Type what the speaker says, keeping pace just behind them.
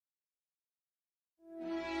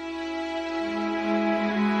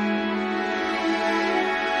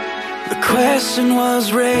question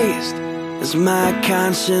was raised as my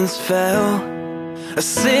conscience fell, a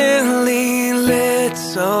silly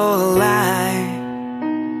little lie.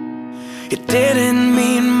 It didn't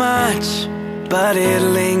mean much, but it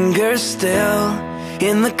lingers still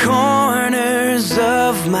in the corners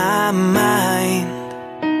of my mind.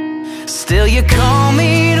 Still you call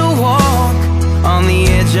me to walk on the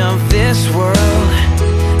edge of this world,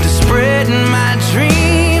 to spread my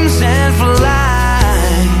dreams and fly.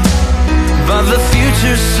 But the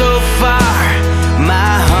future's so far,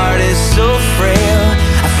 my heart is so frail,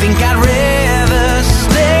 I think I'd rather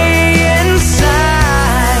stay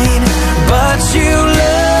inside. But you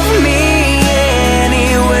love me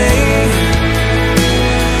anyway.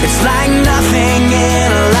 It's like nothing in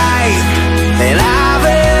life that I've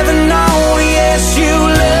ever known. Yes, you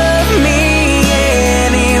love me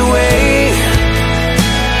anyway.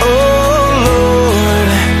 Oh Lord,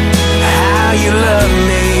 how you love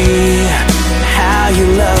me, how you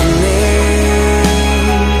love me.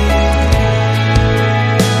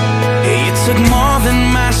 It took more than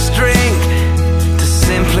my strength to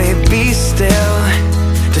simply be still,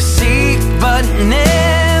 to seek but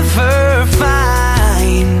never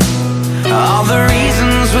find. All the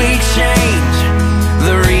reasons we change,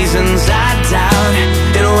 the reasons I doubt,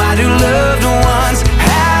 and why do loved ones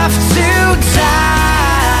have to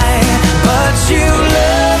die? But you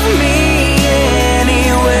love me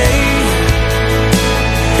anyway.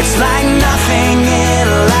 It's like nothing in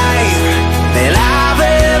life that I've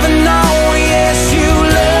ever known. Yes, you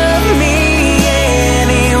love me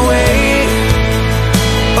anyway.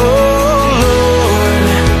 Oh Lord,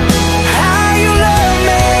 how you love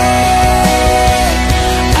me.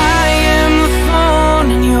 I am the thorn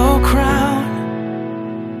in your crown,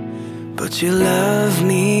 but you love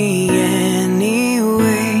me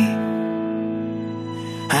anyway.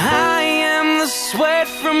 I am the sweat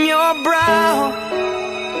from your brow,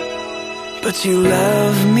 but you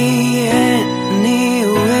love me anyway.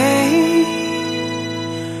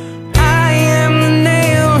 I am the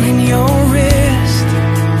nail in your wrist,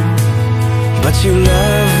 but you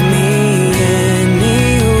love me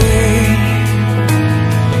anyway.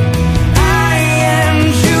 I am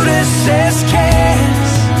Judas's kiss,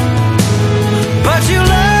 but you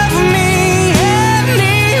love me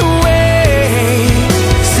anyway.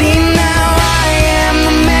 See, now I am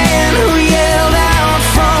the man who yelled out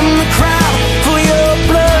from the crowd for your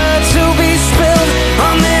blood to be spilled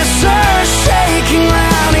on this earth-shaking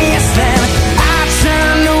ground. Yes, then I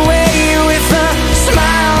turned away with a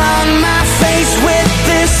smile on my face, with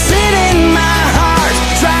this sin in my heart,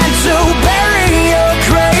 trying to bury your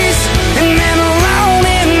grace. And then alone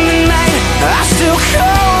in the night, I still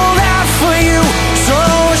called out for you, so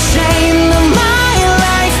ashamed of my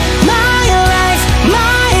life, my life,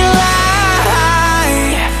 my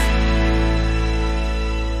life.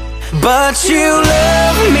 But you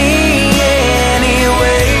love me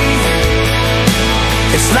anyway.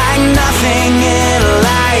 It's like nothing in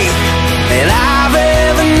life that I